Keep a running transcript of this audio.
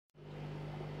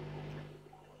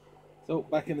So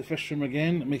back in the fish room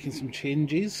again, making some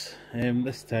changes.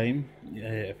 This time,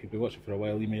 if you've been watching for a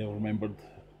while, you may have remembered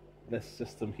this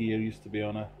system here used to be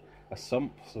on a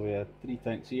sump. So we had 3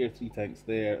 tanks here, 3 tanks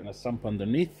there, and a sump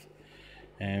underneath.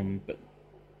 But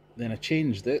then I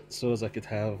changed it so as I could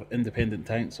have independent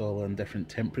tanks all in different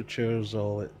temperatures,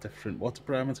 all at different water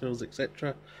parameters,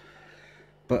 etc.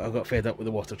 But I got fed up with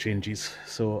the water changes,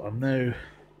 so I'm now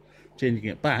changing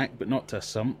it back, but not to a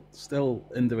sump, still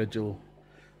individual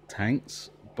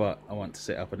tanks, but I want to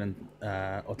set up an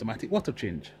automatic water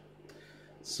change.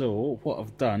 So what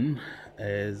I've done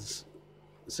is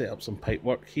set up some pipe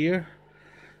work here,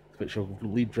 which will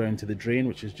lead round to the drain,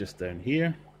 which is just down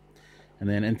here, and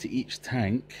then into each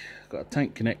tank. I've got a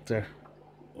tank connector,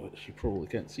 which you probably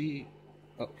can't see,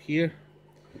 up here,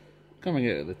 coming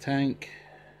out of the tank,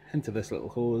 into this little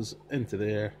hose, into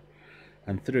there,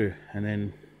 and through. And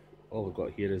then all I've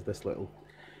got here is this little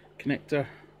connector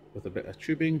with a bit of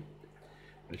tubing,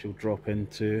 which will drop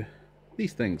into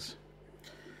these things.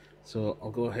 So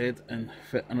I'll go ahead and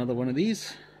fit another one of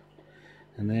these,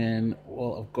 and then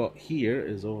what I've got here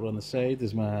is over on the side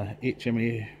is my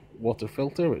HMA water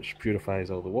filter, which purifies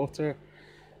all the water.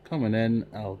 Coming in,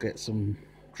 I'll get some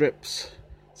drips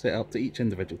set up to each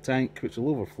individual tank, which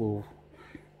will overflow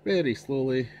very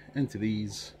slowly into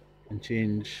these and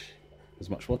change as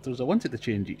much water as I wanted to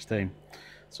change each time.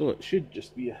 So it should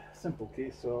just be a simple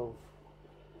case of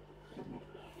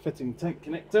fitting tank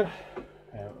connector.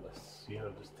 This here,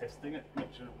 I'm just testing it,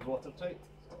 make sure it's watertight.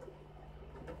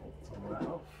 So I'll turn that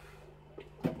off.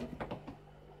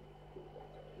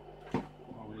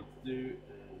 All we need to do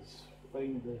is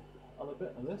find the other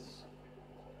bit of this.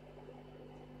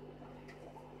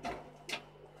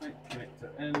 Tank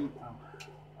connector in.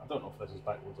 I don't know if this is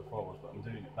backwards or forwards, but I'm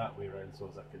doing it that way around so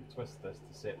as I can twist this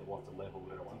to set the water level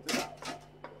where I want it.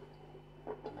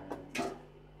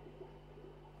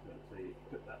 And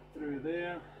put that through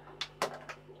there. Try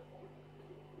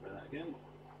that again.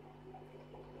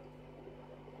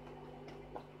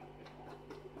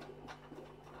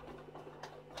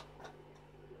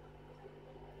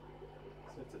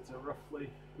 Set it to roughly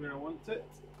where I want it.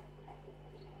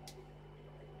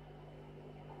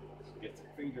 Just get it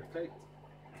finger tight.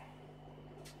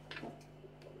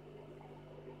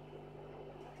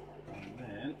 And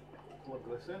then plug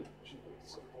this in, should be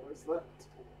as simple as that.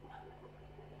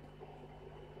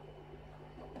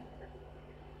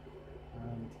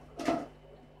 And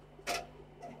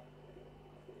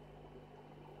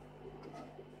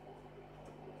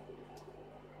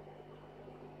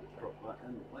drop that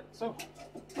in like so.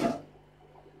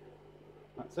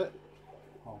 That's it.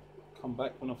 I'll come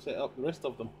back when I've set up the rest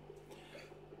of them.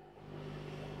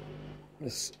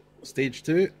 This stage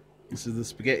 2. This is the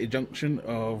spaghetti junction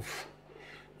of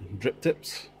drip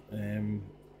tips.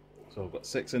 So I've got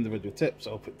 6 individual tips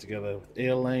all put together with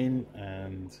airline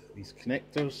and these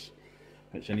connectors,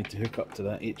 which I need to hook up to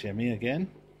that HMA again.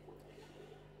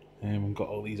 I've got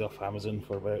all these off Amazon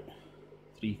for about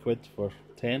 £3 for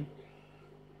 10.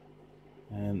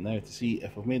 And now to see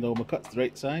if I've made all my cuts the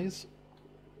right size,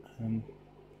 and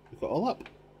we've got all up.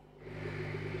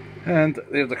 And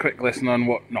there's a quick lesson on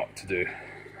what not to do.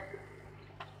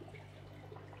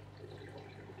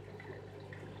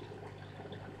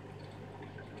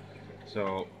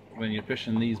 So when you're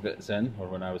pushing these bits in, or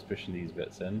when I was pushing these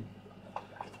bits in,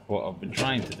 what I've been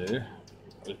trying to do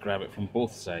is grab it from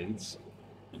both sides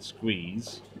and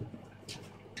squeeze.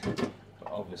 But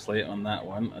obviously on that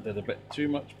one I did a bit too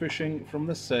much pushing from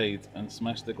this side and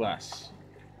smashed the glass.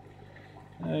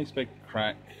 Nice big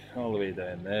crack all the way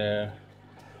down there.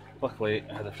 Luckily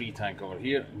I had a free tank over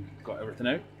here and got everything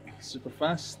out super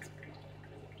fast.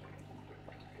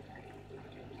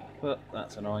 But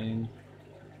that's annoying.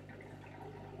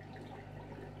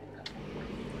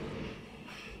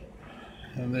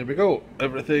 And there we go,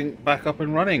 everything back up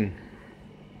and running.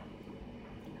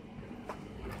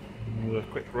 We'll do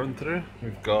a quick run through.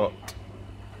 We've got,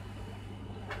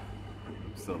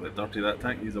 still a bit dirty that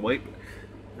tank, use a wipe.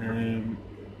 A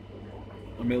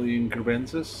million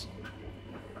Carbensis.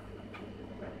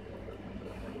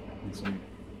 And some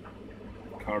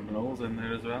Cardinals in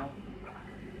there as well.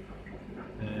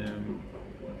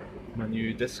 My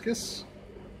new discus.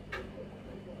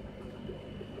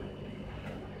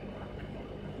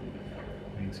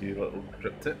 See a little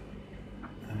drip tip,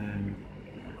 and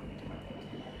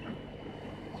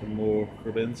some more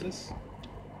Carbensis,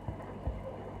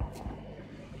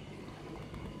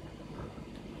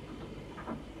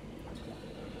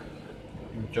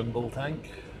 jungle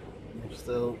tank,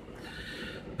 still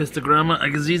Pistogramma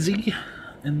agazizi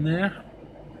in there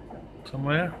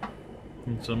somewhere,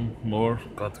 and some more,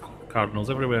 God, cardinals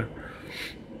everywhere.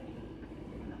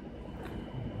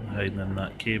 hiding in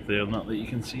that cave there, not that you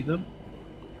can see them.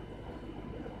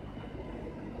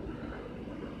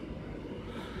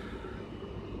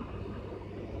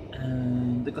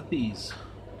 And the guppies,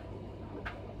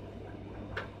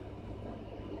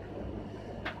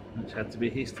 which had to be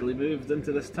hastily moved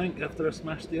into this tank after I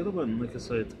smashed the other one, like I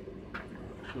showed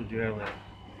you earlier.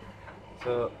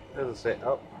 So there's a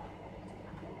setup,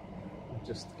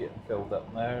 just getting filled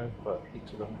up now, but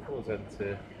each of them goes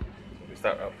into, we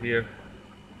start up here,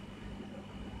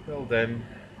 filled in,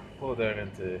 flow down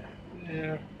into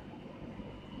there,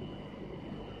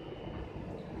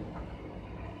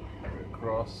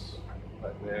 across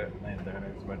back there, and then down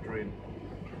into my drain.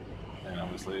 And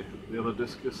obviously the other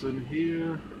disc is in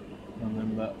here, and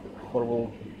then that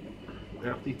horrible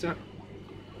earth eater.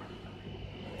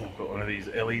 I've got one of these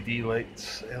LED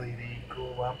lights, LED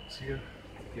glow lamps here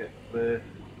to get the,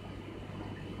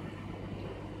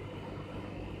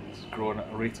 it's growing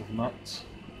at a rate of knots.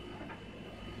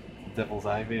 Devil's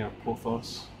Ivy or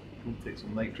Pothos will take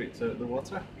some nitrates out of the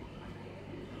water.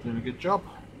 Doing a good job.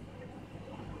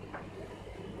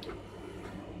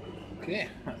 Okay,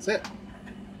 that's it.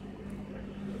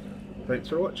 Thanks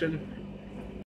for watching.